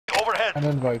ahead.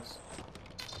 And invites.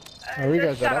 Are you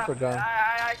guys Shut up or down?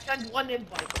 I sent one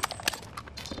invite.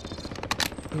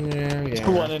 Yeah.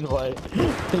 One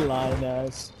invite. Lying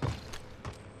ass.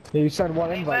 Yeah, you send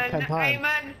one invite Amen, 10 times.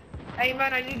 amen.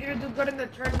 Amen, I need you to do good in the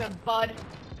tournament, bud.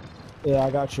 Yeah, I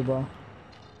got you, bro.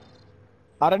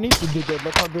 I don't need to do good.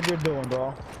 Look how good you're doing,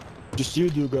 bro. Just you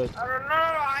do good. I don't know,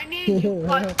 I need you,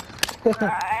 but...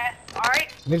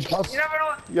 Alright? Ninja Plus. You never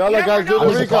know. Y'all You like never guys do know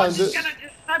the if recon. he's gonna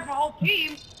just snipe a whole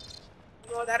team.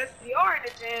 You know, that SDR in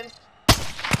his hand.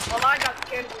 Well, I got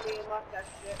scared when he left that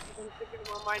shit. I'm thinking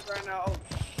in my mind right now, oh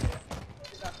shit.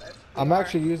 He got the SDR. I'm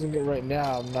actually using it right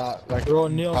now. I'm not like Bro,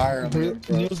 Neil's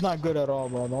Neil's not good at all,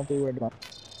 bro. Don't be worried about it.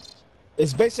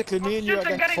 It's basically me and you Shit,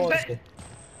 they're against getting Forrester.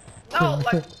 No,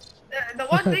 like, the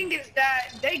one thing is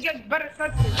that they get better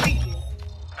sets than we do.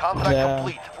 Contract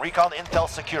complete. Recon intel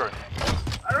secured.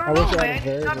 I don't I know, wish I man. had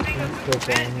a It's not very being a good good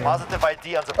clip on man. here. Positive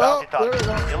ID on the bounty there we go.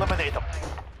 target. Eliminate them.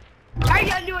 Hey,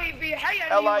 UAV. Hey,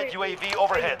 Allied UAV. UAV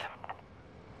overhead.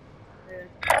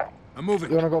 I'm moving.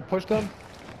 You wanna go push them?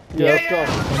 Yeah, let's go.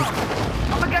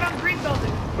 I'm gonna get on green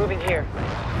building. Moving here.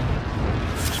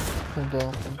 Hold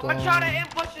on. I'm gonna try to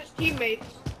ambush his teammates.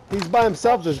 He's by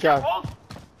himself, this guy. All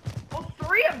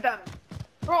three of them.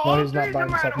 Bro, all No, he's three not of by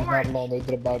them are himself. at He's not orange. alone. They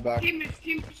did a buyback.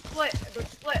 Team split. They're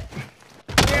split.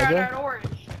 They're they? at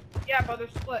orange. Yeah, but they're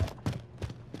split.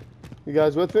 You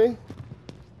guys with me?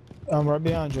 I'm right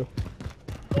behind you.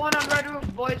 Going on red roof,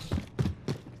 boys.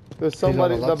 There's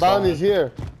somebody. on the The left bounty's side.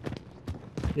 here.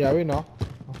 Yeah, we know.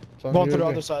 So Going to the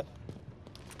other side.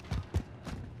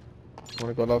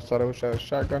 Wanna go left side? I wish I had a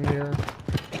shotgun here.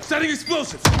 Setting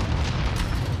explosives.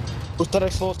 Who's that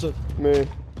explosive? Me.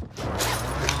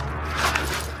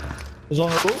 He's on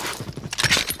the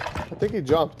roof? I think he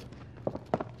jumped.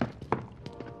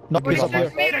 No, he's up 46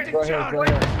 here. meters. Go ahead, go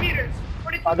 46 ahead. meters.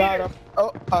 42 I got meters. him.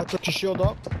 Oh, I took your shield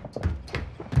up.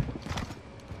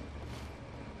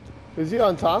 Is he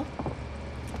on top?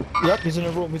 Yep, he's in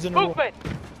the room. He's in the room. Movement.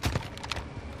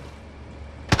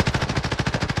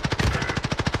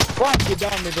 Fuck, get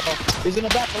down me, bro. He's in the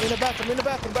bathroom. In the bathroom. In the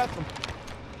bathroom. Bathroom.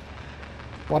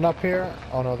 One up here.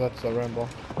 Oh no, that's a rainbow.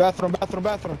 Bathroom. Bathroom.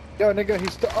 Bathroom. Yo, nigga,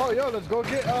 he's still. Oh, yo, let's go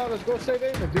save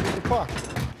Aiden. Dude, what the fuck?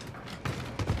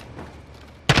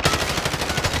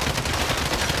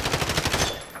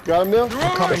 Got him, Neil?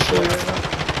 I'm coming to you right now.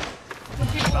 Two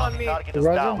people on me. Target You is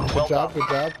ready? down. Good Well job, done. good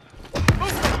job.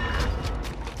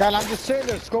 God, I'm just sitting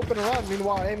there scoping around.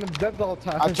 Meanwhile, Eamon's dead the whole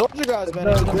time. I told you guys, man.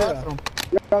 He's in the Yeah. bathroom.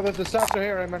 Yo, there's a saucer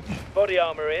here, Eamon. Body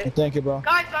armor here. Thank you, bro.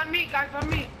 Guys on me. Guys on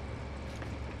me.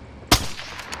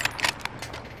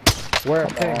 Where?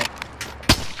 Pink.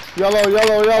 Yellow,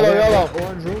 yellow, yellow, yellow.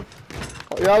 Orange roof.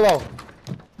 Yellow.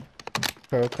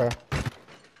 Okay.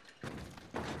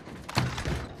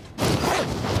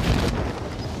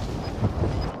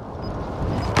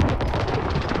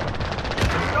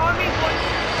 Go on me,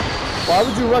 boys. Why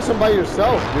would you rush him by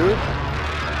yourself, dude?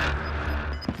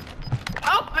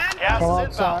 Help, man. Gas Come is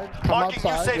outside. inbound. Come Marking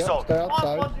your outside. safe Yep, zone. stay Come on,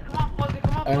 outside. Fuzzy. Come on, Fuzzy.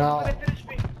 Come on, And Fuzzy. They're gonna finish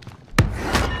me.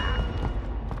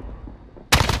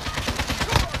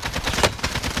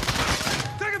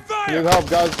 Taking Need fire. help,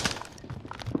 guys.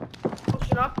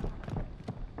 Push it up.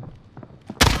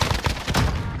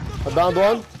 I downed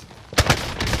one.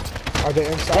 Are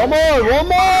they inside? One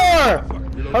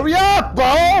more! Hurry up,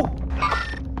 bro!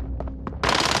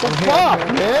 The fuck,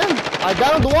 man? I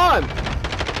downed one.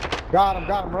 Got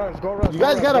him, Rose. Go, Rose. You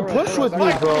guys go, gotta Rose, go, push Rose. with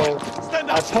me, bro.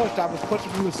 Stand I up. pushed. I was pushing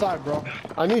from the side, bro.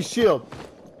 I need shield.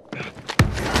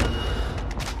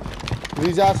 Do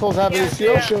these assholes have any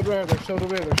shield? Yeah. Shield right here. There's shield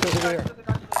over here. There's shield over here.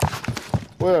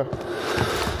 Where?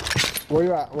 Where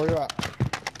you at? Where you at?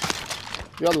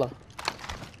 Yalla.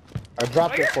 I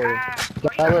dropped it for you.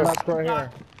 Where Got you it at? right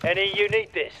here. Any, you need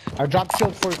this. I dropped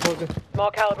shield for you, Cozy.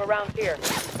 Small caliber rounds here.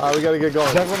 Alright, we gotta get Does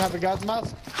going. everyone have a gas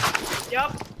mask?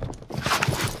 Yup.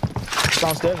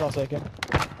 Downstairs, I'll take him.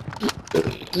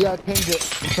 Yeah, I pinged it.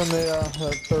 It's on the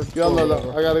third floor. Yalla,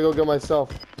 whatever. I gotta go get myself.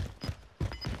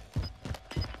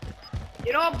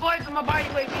 You know what, boys? I'm gonna buy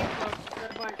UAV first. You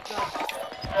gotta buy yourself.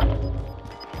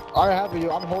 I have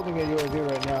a I'm holding a UAV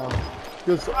right now.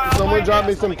 Could I'll someone buy drop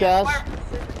me this. some cash?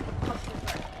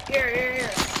 Here.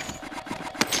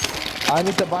 I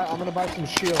need to buy. I'm gonna buy some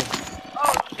shield.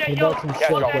 Oh shit, You yo. bought some Hold shit,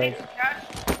 that guys. in, cash.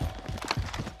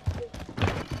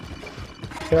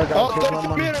 Here, guys. Oh, here's my 33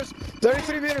 money. meters!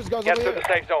 33 meters, guys, Get over to here.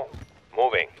 the safe zone.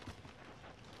 Moving.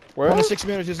 Where? 26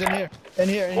 meters is in here. In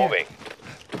here, in here. Moving.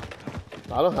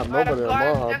 I don't have Alright, nobody on my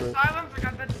I've harbor. got dead silence. I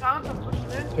got dead silence. I'm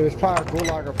pushing in. There's probably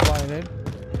a gulager flying in.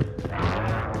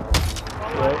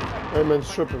 Hey, man's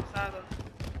tripping.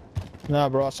 Nah,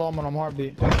 bro, I saw him on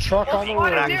heartbeat. Truck on the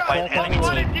One road. and zero. by an enemy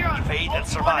One and team. zero. Evade and One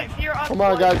survive. zero. Come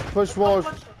on, guys, push forward.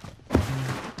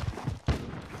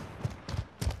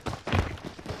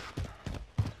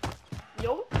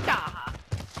 Yo, da.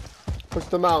 Push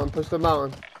the mountain, push the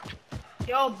mountain.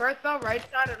 Yo, Bertha, right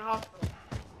side of the hospital.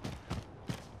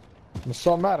 I'm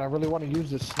so mad. I really want to use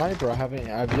this sniper. I've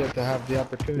yet to have the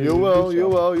opportunity. You to will, do you so.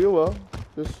 will, you will.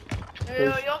 Just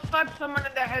You'll snipe someone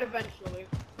in the head eventually.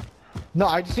 No,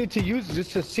 I just need to use it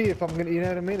just to see if I'm gonna. You know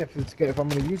what I mean? If I'm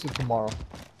gonna use it tomorrow.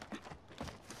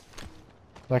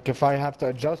 Like if I have to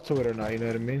adjust to it or not. You know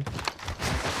what I mean?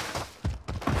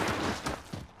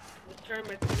 The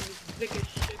tournament's gonna be big as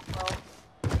shit, bro.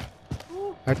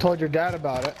 Ooh, I told your dad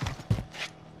about it.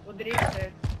 what did he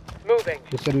say? Moving.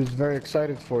 He said he was very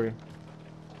excited for you.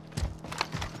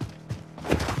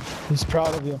 He's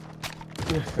proud of you.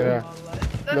 Yeah.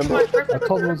 That's Number- my first I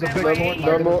told him it was a big tournament.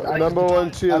 tournament. number one I told him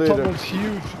it cheerleader. was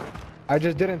huge. I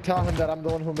just didn't tell him that I'm the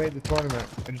one who made the tournament.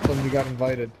 I just told him you got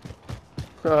invited.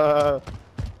 بدك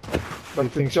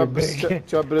thinks you're big.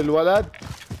 تجبر الولد.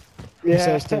 He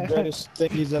says it's the greatest thing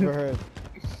he's ever heard.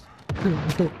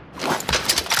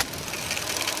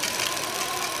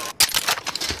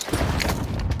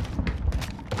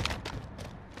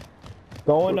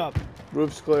 Going up.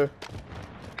 Roof's clear.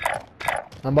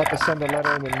 I'm about to send a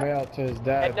letter in the mail to his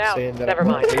dad And now, saying that never I'm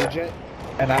mind. an agent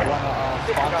and I want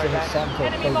to sponsor his son to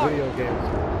Enemy play mark. video games.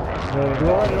 We'll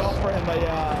write it off for him a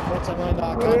multi-million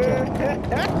contract.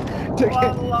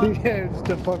 Just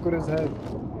to fuck with his head.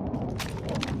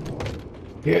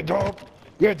 Get dope.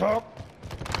 Get dope.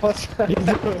 What's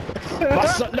my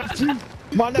son, nephew.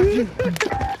 My nephew.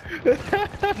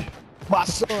 My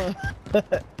son.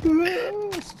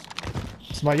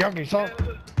 It's my youngest son.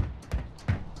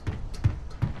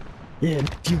 Yeah,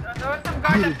 nephew. There was some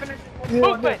guy that finished with Yeah,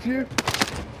 one. nephew.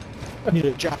 I need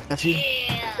a job, nephew.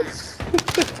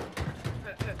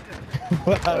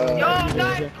 Yo,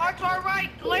 guys, car to our right,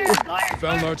 clear, clear.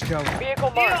 Found large caliber.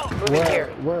 Vehicle marked. Moving here.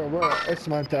 Where? It's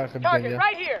my Target Target,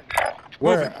 right here.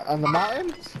 Where? On the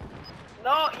mountains?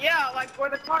 No, yeah, like where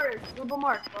the car is. Google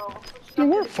Mark, bro. Dude,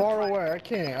 we're far away. I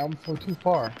can't. I'm too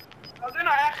far. They're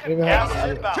not actually. Gas I-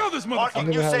 is inbound. Kill this I Marking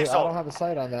don't new even safe have, I don't zone. have a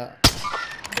sight on that.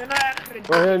 They're not actually.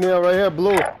 Right here, Neil, right here,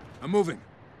 blue. I'm moving.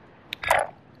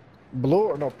 Blue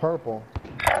or no purple?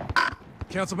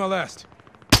 Cancel my last.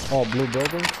 Oh, blue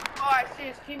building. Oh, I see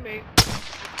his teammate.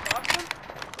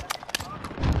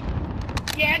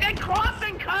 Yeah, they're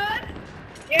crossing, cuz.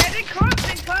 Yeah, they're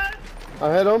crossing, cuz.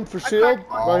 I hit him for shield.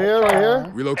 Right here, right here.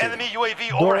 Relocate. Enemy UAV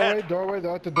Doorway, overhead. doorway.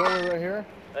 They're at the doorway right here.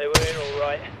 They were in all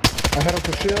right. I hit him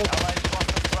for shield. Allied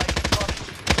cluster strike incoming.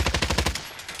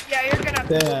 Yeah, you're gonna have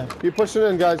to move. Keep pushing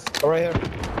in, guys. Oh, right here.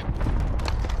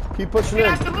 Keep pushing You in.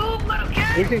 have to move, little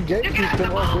kid. We can get You're you gonna have some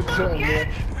to more move, good little shit in kid.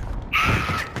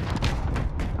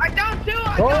 I down two.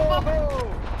 I down both. Oh!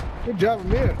 Good job,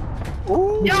 Amir.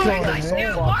 Ooh, Yo, son, he's like, man.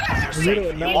 dude, what?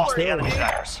 Really nice, Lost the dude. enemy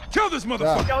trackers. Kill this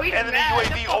motherfucker. Yo, he's Enemy mad. UAV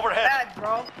That's so overhead. Bad,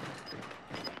 bro.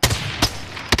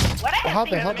 What How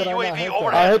the hell Enemy did I not UAV hit that?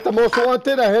 overhead. I hit the most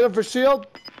wanted. I hit him for shield.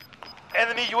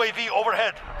 Enemy UAV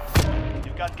overhead.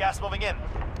 You've got gas moving in.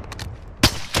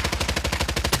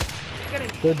 He's getting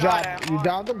Good shot job. at You hard.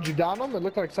 downed him? Did you down him? It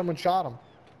looked like someone shot him.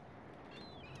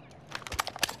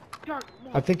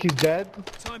 I think he's dead.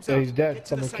 Time's Yeah, up. he's dead. Get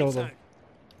to the Someone safe killed him. zone.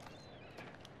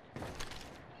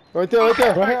 Right there, right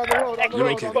there. Right here on the road, on the road,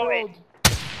 Relocate. on the road.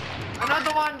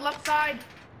 Another one, left side.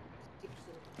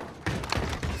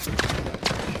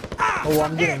 Oh,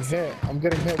 I'm getting hit. I'm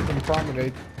getting hit from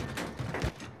promenade.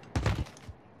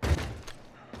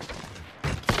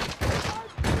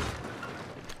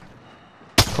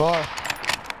 Car.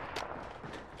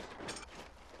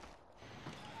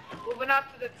 Moving out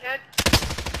to the tent.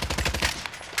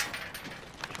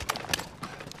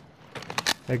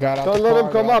 They got out Don't the let car,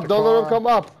 him come got out up. the Don't let him car. come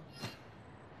up.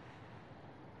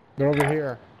 They're over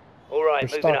here. All right,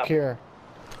 They're moving stuck up. here.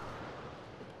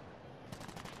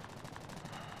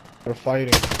 They're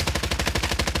fighting.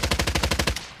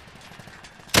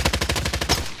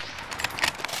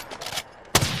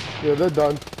 Yeah, they're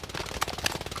done.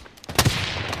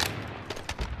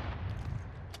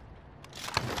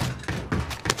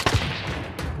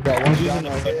 We got one down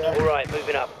right here. All right,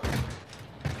 moving up.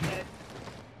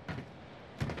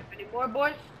 Any more,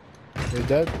 boys? They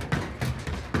dead?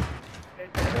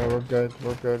 Yeah, we're good.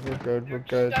 We're good. We're good. We're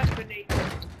good.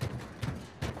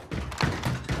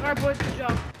 Alright, boys, good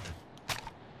job.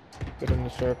 Get in the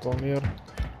circle, Neil.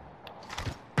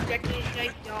 Get to the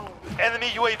safe zone. Enemy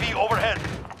UAV overhead.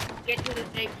 Get to the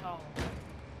safe zone.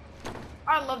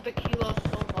 I love the Kilo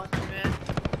so much, man.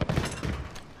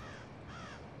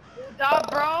 Blue dot,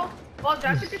 bro. Well,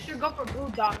 I think you should go for blue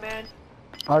dot, man.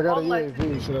 I got a All left.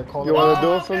 UAV. Should I call You it? wanna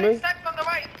do it for me? Stack on the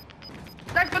right.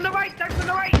 Stack on the right. Stack on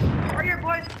the right. Right here,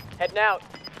 boys. Heading out.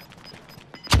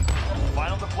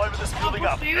 Final deployment is building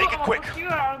up. Push you. Make it I'll quick. push you.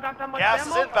 I don't got that much Gas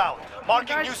is ammo. inbound.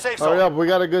 Marking Guys. new safe Hurry zone. up, we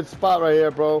got a good spot right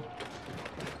here, bro.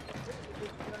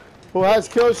 Who has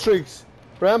kill streaks?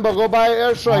 Rambo, go buy an I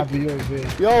have airstrike. the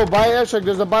UAV. Yo, buy an airstrike.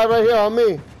 There's a buy right here on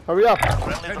me. Hurry up.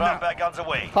 Friendly drop back on the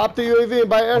way. Pop the UAV and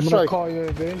buy I'm gonna airstrike. call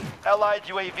UAV. Allied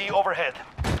UAV overhead.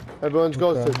 Everyone's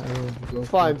ghosted. It's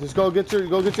fine. Just go get your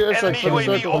airstrike Enemy for the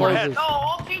UAV circle overhead. closes. No,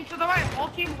 all teams to the right. All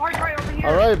teams hard right over here.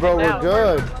 All right, bro. We're Now.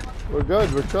 good. We're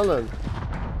good. We're chilling.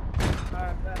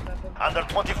 Alright, bet. Under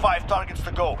 25 targets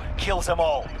to go. Kills them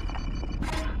all.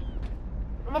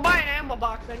 I'm gonna buy an ammo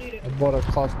box. I need it. I bought a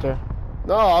cluster.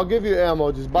 No, I'll give you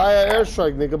ammo. Just buy an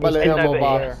airstrike, nigga. Buy the Just ammo over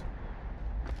box. here.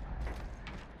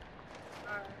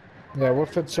 Yeah, we're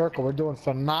fit circle. We're doing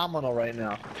phenomenal right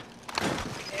now.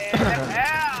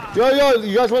 Yeah. Yo,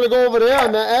 you guys want to go over there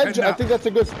on the edge? Heading I up. think that's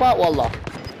a good spot, wallah.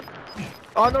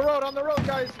 On the road,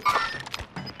 guys.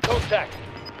 Contact.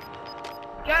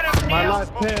 Get him, My Neil.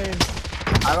 last ping.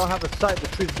 I don't have a sight. The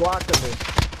tree's blocking me.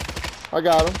 I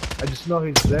got him. I just know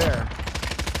he's there.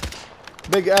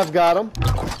 Big F got him.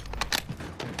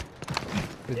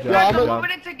 Good You job. guys I'm are a-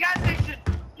 moving into gas station.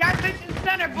 Gas station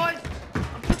center, boys.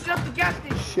 I'm pushing up the gas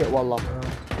station. Shit, wallah.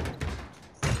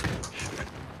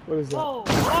 What is that? Whoa.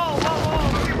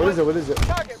 What is it? What is it?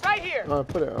 Target right here. Alright,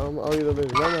 put it. I'll eat it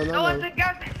later. No No. one's in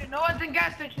gas station. No one's in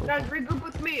gas station. Guys, regroup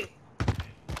with me.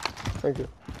 Thank you.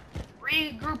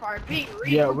 Regroup, I repeat. Regroup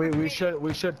Yeah, with me.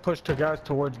 we should push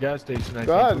towards gas station. I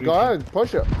Go think. ahead, go ahead.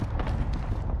 Push it.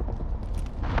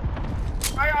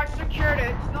 I secured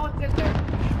it. No one's in there.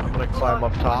 I'm gonna climb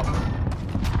up top.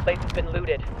 Place has been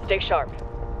looted. Stay sharp.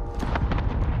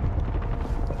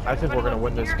 I think we're gonna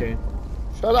win this game.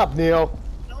 Shut up, Neil.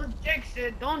 Don't jinx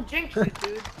it. Don't jinx it,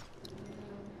 dude.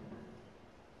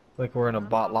 Like we're in a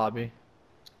bot lobby.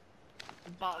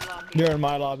 Bot lobby. You're in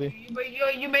my lobby.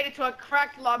 You made it to a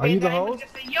cracked lobby. Are you and the then host?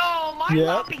 just say, yo, my Yeah.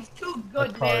 lobby's too good,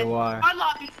 That's probably man. why. My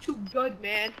lobby's too good,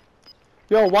 man.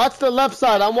 Yo, watch the left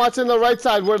side. I'm watching the right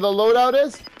side where the loadout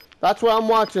is. That's where I'm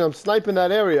watching. I'm sniping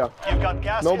that area. You've got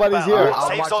gas Nobody's inbound. here. I'm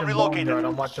Safe zone watching relocated. Boneyard.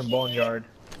 I'm watching Boneyard.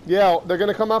 Yeah, they're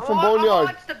gonna come out from I'll Boneyard.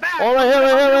 watch the back. Oh, right here,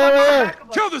 right here, right here.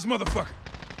 Kill this motherfucker!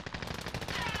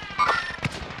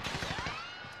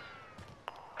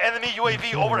 Enemy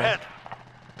UAV overhead.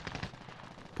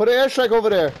 Put an airstrike over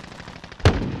there.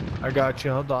 I got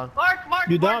you. Hold on. Mark.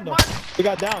 You downed him. You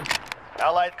got down.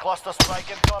 Allied cluster strike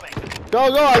incoming. Go,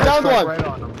 I downed Strike one. right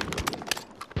on him.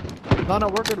 No,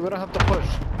 we're good. We don't have to push.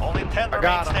 Only 10 remain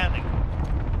got him. standing.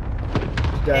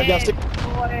 Yeah, Yes. just.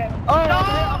 Oh,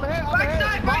 I'm no! hit.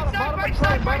 Right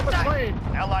side. Train.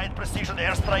 Allied precision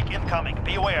airstrike incoming.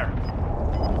 Beware.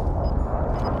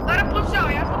 Let him push out.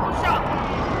 He has to push out.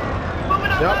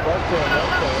 Moving up. Yep, left. right there,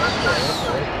 Moving up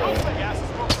left. The gas is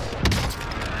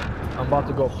moving. I'm about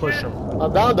to go push him. I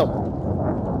downed him.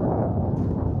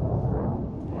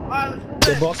 Alright, let's move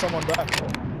They in. brought someone back.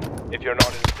 If you're not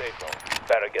in the safe zone,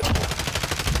 better get moving.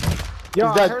 Yo,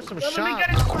 He's I dead. heard some Let me shots. get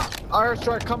it.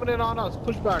 Airstrike coming in on us.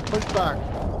 Push back.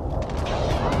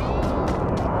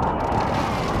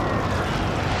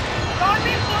 On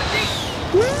me, pussy.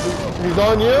 He's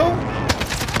on you.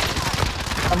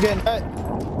 I'm getting hit.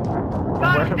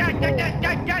 Got him. Dead.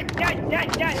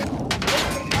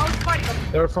 I was fighting him.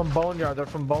 They're from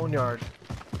Boneyard.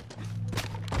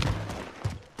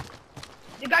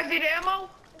 You guys need ammo?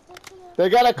 They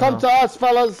gotta come to us,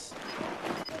 fellas.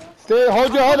 Hold it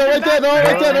right there.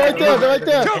 They're right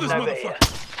there. Kill this motherfucker!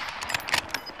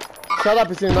 Shut up,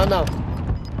 Hussein, not now.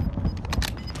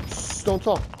 Shh, don't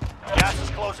talk. Gas is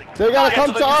closing. They gotta Get come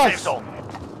the to new us. safe zone.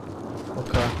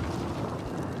 Okay.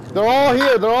 They're all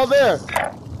here. They're all there.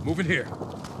 Moving here.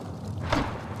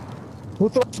 Who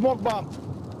threw a smoke bomb?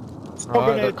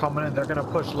 Alright, they're coming in. They're gonna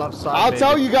push left side. I'll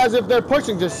tell you guys if they're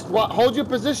pushing. Just hold your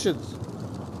positions.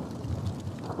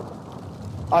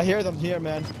 I hear them here,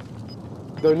 man.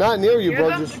 They're not near you, Hear bro.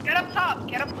 them? Just Get up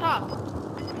top.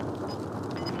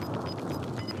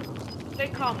 Stay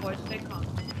calm, boys. Stay calm.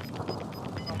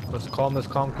 As calm as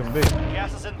calm can be.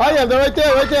 Gas is in. I am. They're right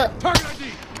there. Target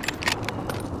ID!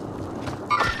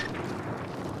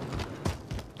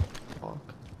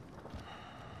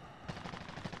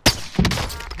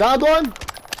 Downed one.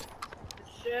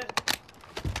 Shit.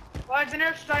 Well, it's an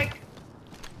airstrike.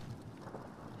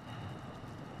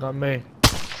 Not me.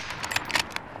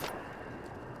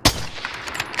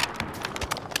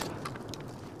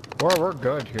 We're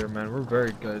good here, man. We're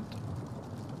very good.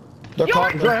 They're Yo,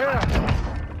 caught I- right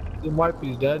here. The wipe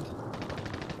is dead.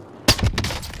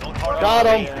 Don't target Got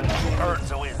him.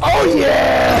 Earns a win. Oh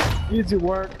yeah! Easy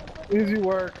work. Easy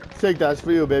work. Take that. It's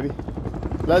for you, baby.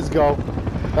 Let's go.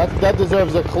 That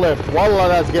deserves a clip. Wallah,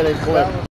 that's getting clipped.